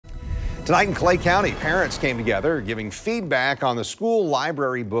Tonight in Clay County, parents came together giving feedback on the school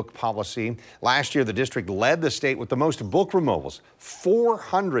library book policy. Last year, the district led the state with the most book removals,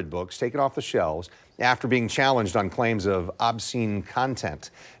 400 books taken off the shelves after being challenged on claims of obscene content.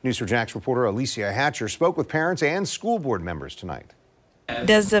 News4 Jax reporter Alicia Hatcher spoke with parents and school board members tonight.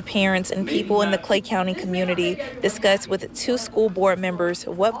 Dozens of parents and people in the Clay County community discussed with 2 school board members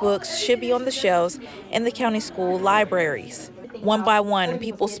what books should be on the shelves in the county school libraries. One by one,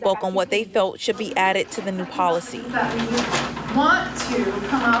 people spoke on what they felt should be added to the new policy. That we want to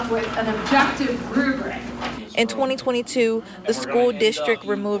come up with an objective rubric. In 2022, the school district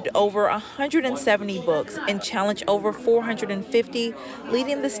removed over 170 books and challenged over 450,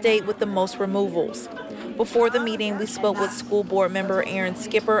 leading the state with the most removals. Before the meeting, we spoke with school board member Aaron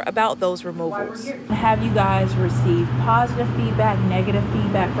Skipper about those removals. Have you guys received positive feedback, negative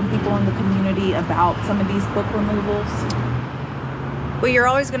feedback from people in the community about some of these book removals? Well, you're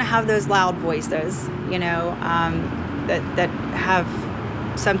always going to have those loud voices, that have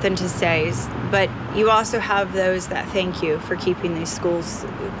something to say, but you also have those that thank you for keeping these schools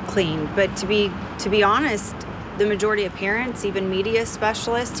clean. But to be honest, the majority of parents, even media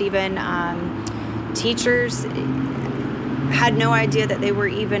specialists, even teachers, had no idea that they were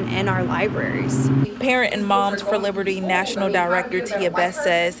even in our libraries. Parent and Moms for Liberty National Director Tia Best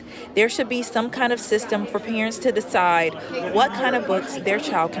says there should be some kind of system for parents to decide what kind of books their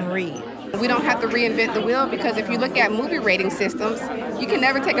child can read. We don't have to reinvent the wheel, because if you look at movie rating systems, you can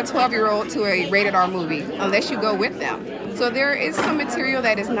never take a 12-year-old to a rated R movie unless you go with them. So there is some material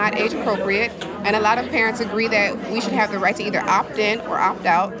that is not age appropriate, and a lot of parents agree that we should have the right to either opt in or opt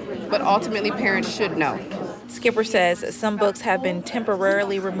out, but ultimately parents should know. Skipper says some books have been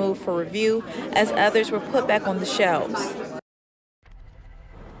temporarily removed for review as others were put back on the shelves.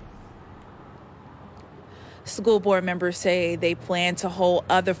 School board members say they plan to hold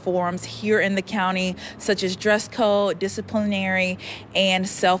other forums here in the county, such as dress code, disciplinary, and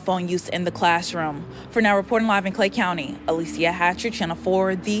cell phone use in the classroom. For now, reporting live in Clay County, Alicia Hatcher, Channel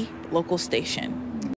 4, the local station.